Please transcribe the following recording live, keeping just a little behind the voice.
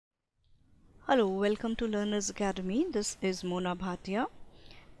Hello, welcome to Learners Academy. This is Mona Bhatia,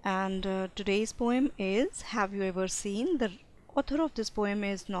 and today's poem is Have You Ever Seen? The author of this poem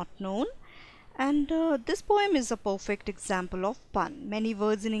is not known, and this poem is a perfect example of pun. Many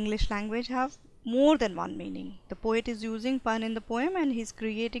words in English language have more than one meaning. The poet is using pun in the poem and he's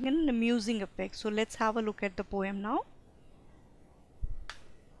creating an amusing effect. So let's have a look at the poem now.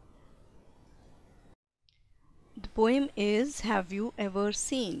 The poem is Have You Ever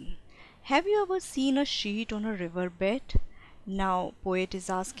Seen? Have you ever seen a sheet on a riverbed? Now, poet is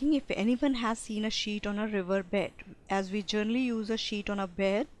asking if anyone has seen a sheet on a riverbed, as we generally use a sheet on a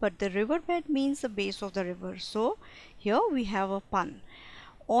bed, but the riverbed means the base of the river. So, here we have a pun.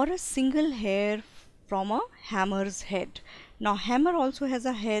 Or a single hair from a hammer's head. Now, hammer also has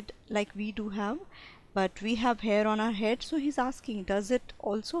a head like we do have, but we have hair on our head. So, he's asking, does it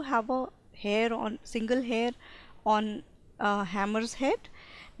also have a single hair on a hammer's head?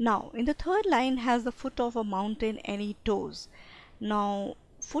 Now, in the third line, has the foot of a mountain any toes? Now,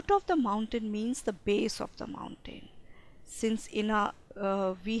 foot of the mountain means the base of the mountain. Since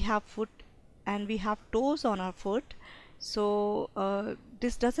we have foot and we have toes on our foot, so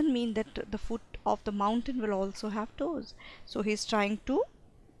this doesn't mean that the foot of the mountain will also have toes. So he's trying to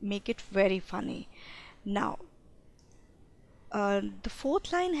make it very funny. Now, the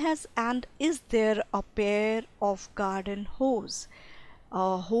fourth line has, and is there a pair of garden hose?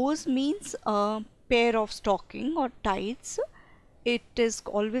 Hose means a pair of stocking or tights. It is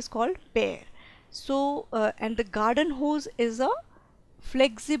always called pair. So and the garden hose is a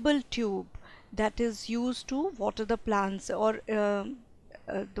flexible tube that is used to water the plants, or the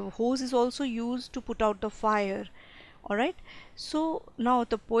hose is also used to put out the fire. Alright, so now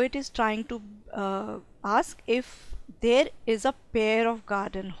the poet is trying to ask if there is a pair of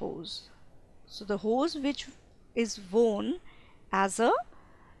garden hose. So the hose which is worn as a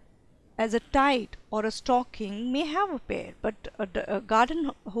tight or a stocking may have a pair, but a garden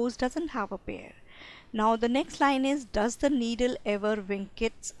hose doesn't have a pair. Now the next line is, does the needle ever wink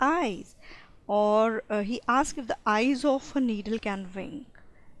its eyes? Or he asks if the eyes of a needle can wink.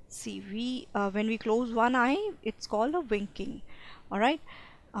 See, when we close one eye, it's called a winking. Alright,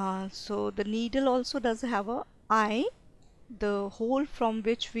 so the needle also does have a eye. The hole from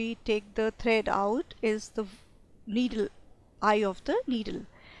which we take the thread out is the eye of the needle,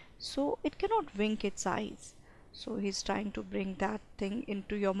 so it cannot wink its eyes. So he's trying to bring that thing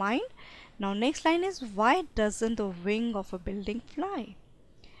into your mind. Now next line is, why doesn't the wing of a building fly?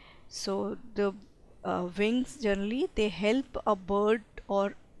 So the wings generally they help a bird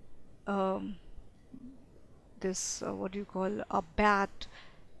or what do you call, a bat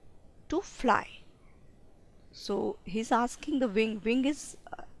to fly. So he's asking the wing is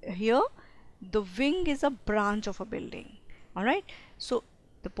here, the wing is a branch of a building. Alright, so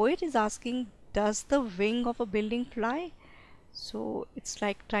the poet is asking, does the wing of a building fly? So it's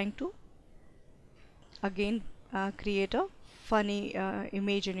like trying to again create a funny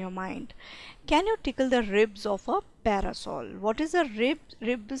image in your mind. Can you tickle the ribs of a parasol? What is a rib?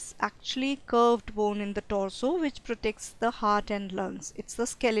 Rib is actually curved bone in the torso which protects the heart and lungs. It's the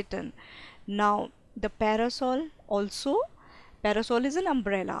skeleton. Now the parasol is an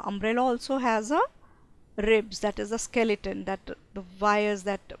umbrella. Umbrella also has a ribs, that is a skeleton, that the wires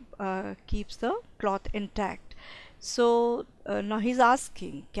that keeps the cloth intact. So now he's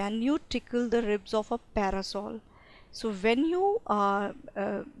asking, can you tickle the ribs of a parasol? So when you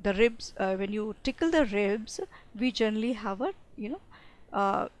when you tickle the ribs, we generally have a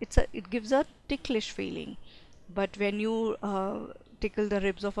it gives a ticklish feeling. But when you tickle the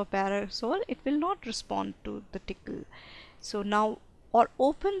ribs of a parasol, it will not respond to the tickle. So now, or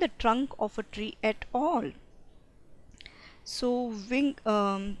open the trunk of a tree at all. So the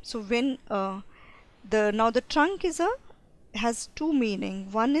trunk has two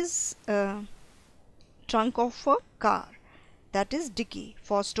meaning. One is trunk of a car, that is dicky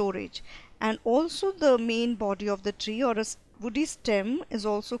for storage, and also the main body of the tree or a woody stem is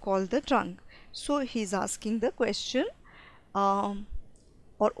also called the trunk. So he's asking the question, or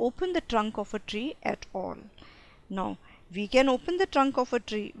open the trunk of a tree at all. Now we can open the trunk of a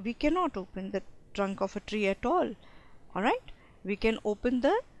tree, we cannot open the trunk of a tree at all. Alright, we can open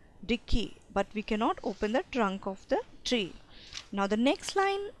the dicky, but we cannot open the trunk of the tree. Now the next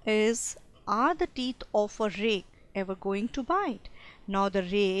line is, are the teeth of a rake ever going to bite? Now the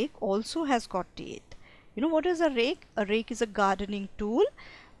rake also has got teeth. You know what is a rake? A rake is a gardening tool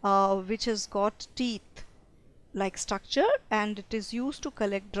which has got teeth like structure, and it is used to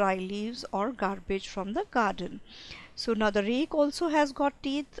collect dry leaves or garbage from the garden. So now the rake also has got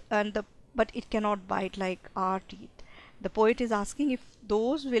teeth, but it cannot bite like our teeth. The poet is asking if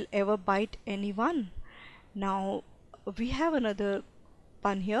those will ever bite anyone. Now we have another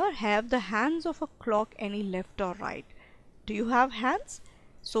pun here. Have the hands of a clock any left or right? Do you have hands?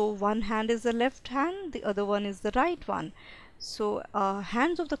 So one hand is the left hand, the other one is the right one. So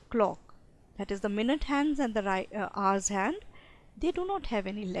hands of the clock, that is the minute hands and the right hours hand, they do not have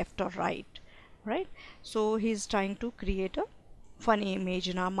any left or right, right? So he's trying to create a funny image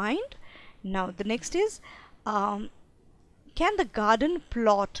in our mind. Now the next is, can the garden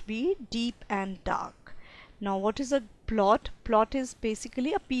plot be deep and dark? Now what is a plot? Plot is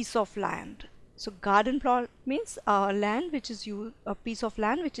basically a piece of land. So garden plot means land which is used, a piece of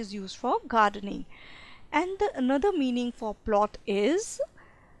land which is used for gardening. And the another meaning for plot is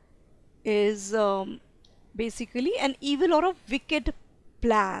basically an evil or a wicked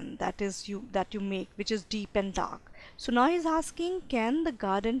plan that you make, which is deep and dark. So now he's asking, can the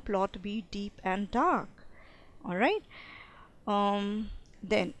garden plot be deep and dark? All right.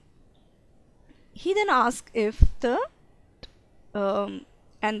 Then he then asks if the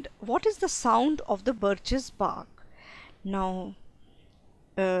and what is the sound of the birch's bark? Now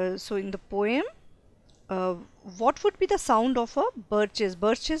so in the poem, what would be the sound of a birches?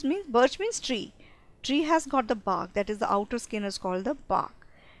 Birch means tree. Tree has got the bark, that is the outer skin is called the bark,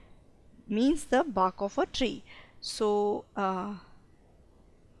 means the bark of a tree. So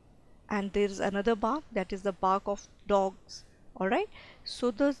and there is another bark, that is the bark of dogs. All right, so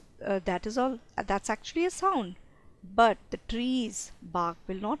the that is all, that's actually a sound, but the tree's bark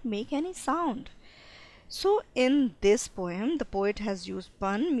will not make any sound. So in this poem the poet has used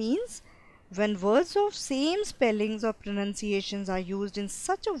pun, means when words of same spellings or pronunciations are used in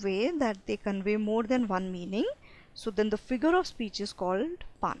such a way that they convey more than one meaning, so then the figure of speech is called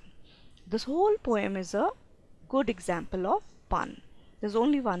pun. This whole poem is a good example of pun. There's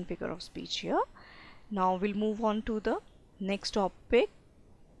only one figure of speech here. Now we'll move on to the next topic.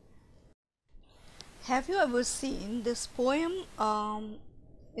 Have you ever seen this poem?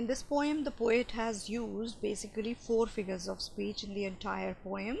 In this poem the poet has used basically 4 figures of speech in the entire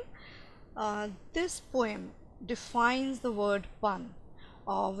poem. This poem defines the word pun,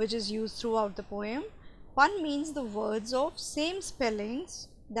 which is used throughout the poem. Pun means the words of same spellings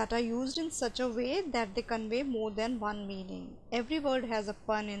that are used in such a way that they convey more than one meaning. Every word has a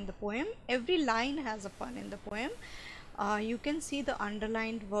pun in the poem. Every line has a pun in the poem. You can see the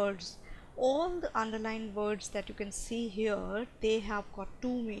underlined words. All the underlined words that you can see here, they have got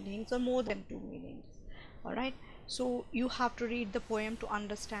 2 meanings or more than 2 meanings. All right. So you have to read the poem to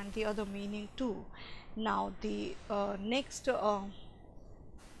understand the other meaning too. Now the next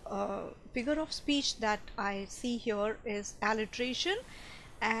figure of speech that I see here is alliteration,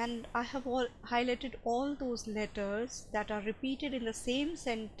 and I have highlighted all those letters that are repeated in the same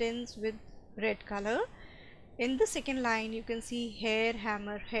sentence with red color. In the second line you can see hair,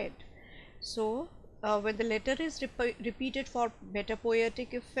 hammer, head. So when the letter is repeated for better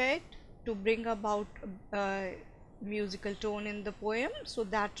poetic effect, to bring about musical tone in the poem, so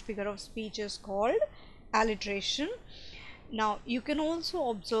that figure of speech is called alliteration. Now you can also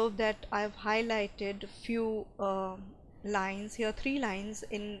observe that I have highlighted few lines here, 3 lines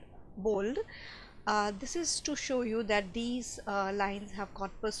in bold. This is to show you that these lines have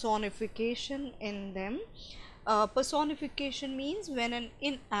got personification in them. Personification means when an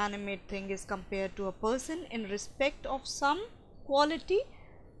inanimate thing is compared to a person in respect of some quality.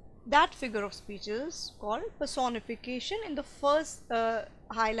 That figure of speech is called personification. In the first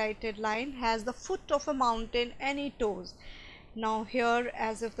highlighted line has the foot of a mountain, any toes. Now here,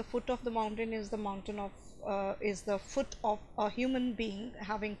 as if the foot of the mountain is the is the foot of a human being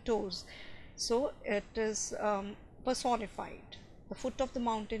having toes, so it is personified. The foot of the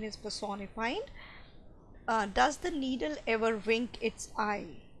mountain is personified. Does the needle ever wink its eye?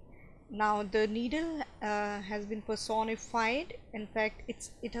 Now the needle has been personified. In fact,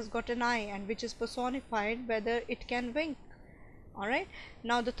 it has got an eye, and which is personified whether it can wink. All right.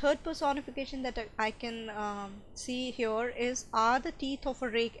 Now the third personification that I can see here is, are the teeth of a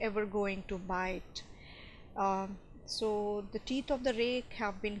rake ever going to bite? So the teeth of the rake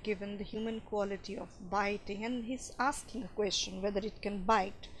have been given the human quality of biting, and he's asking a question whether it can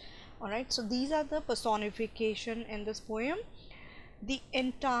bite. All right. So these are the personification in this poem. The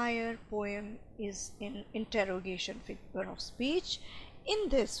entire poem is in interrogation figure of speech. In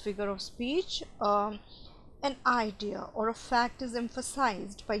this figure of speech, an idea or a fact is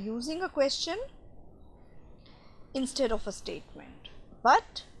emphasized by using a question instead of a statement,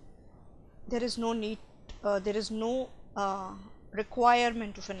 but there is no need, there is no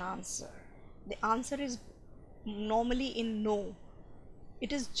requirement of an answer. The answer is normally in no.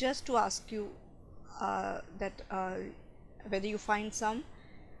 It is just to ask you that whether you find some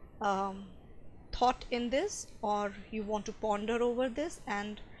um, thought in this or you want to ponder over this.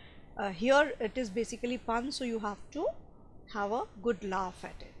 And here it is basically pun, so you have to have a good laugh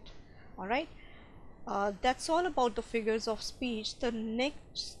at it. All right, that's all about the figures of speech. The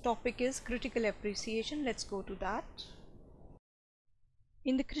next topic is critical appreciation. Let's go to that.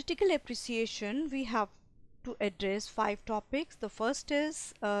 In the critical appreciation, we have to address 5 topics. The first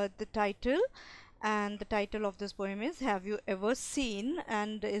is the title, and the title of this poem is "Have You Ever Seen?"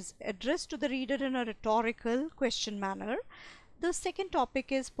 and is addressed to the reader in a rhetorical question manner. The second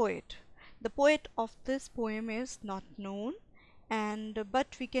topic is poet. The poet of this poem is not known, and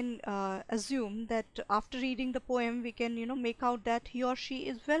but we can assume that after reading the poem we can make out that he or she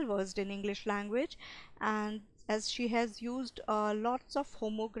is well versed in English language, and as she has used lots of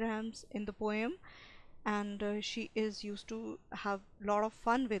homograms in the poem, and she is used to have a lot of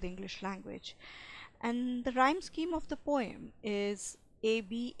fun with English language. And the rhyme scheme of the poem is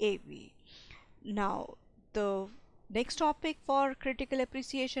ABAB. Now, the next topic for critical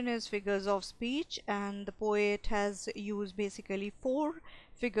appreciation is figures of speech, and the poet has used basically 4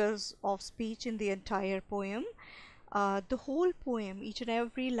 figures of speech in the entire poem. The whole poem, each and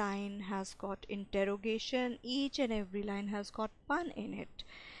every line has got interrogation, each and every line has got pun in it.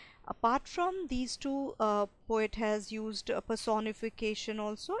 Apart from these two, poet has used a personification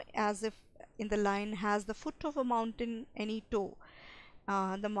also, as if in the line, "Has the foot of a mountain any toe?"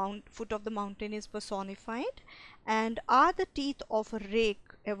 The foot of the mountain is personified. And "Are the teeth of a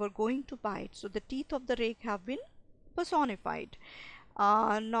rake ever going to bite?" So the teeth of the rake have been personified.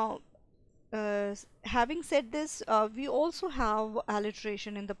 Now, having said this, we also have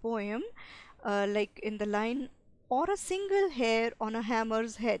alliteration in the poem, like in the line, "Or a single hair on a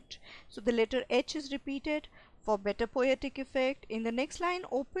hammer's head." So the letter H is repeated for better poetic effect. In the next line,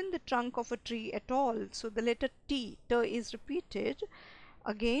 "Open the trunk of a tree at all." So the letter T is repeated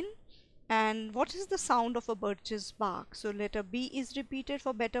again. And "What is the sound of a birch's bark?" So letter B is repeated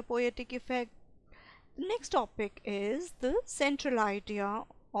for better poetic effect. The next topic is the central idea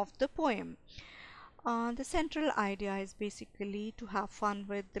of the poem. The central idea is basically to have fun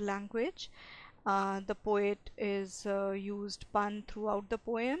with the language. The poet is used pun throughout the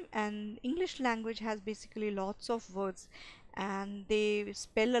poem, and English language has basically lots of words, and they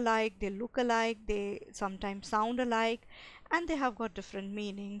spell alike, they look alike, they sometimes sound alike, and they have got different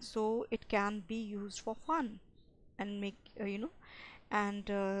meanings, so it can be used for fun and make and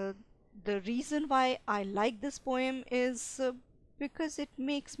the reason why I like this poem is because it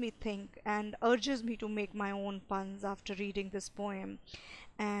makes me think and urges me to make my own puns after reading this poem.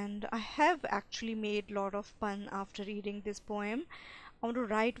 And I have actually made a lot of pun after reading this poem. I want to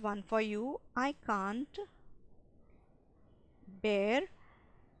write one for you. "I can't bear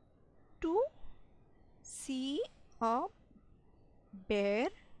to see a bear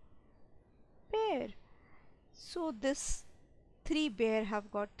bear." So this 3 bear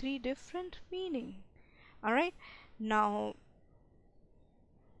have got 3 different meaning. All right, now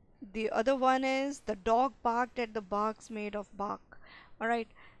the other one is "The dog barked at the barks made of bark." All right,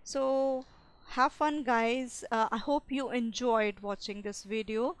 so have fun, guys. I hope you enjoyed watching this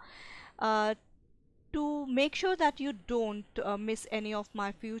video. uh, to make sure that you don't miss any of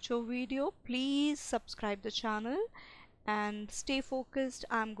my future video, please subscribe the channel and stay focused.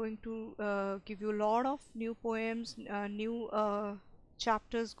 I'm going to give you a lot of new poems, new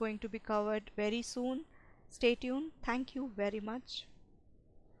chapters going to be covered very soon. Stay tuned. Thank you very much.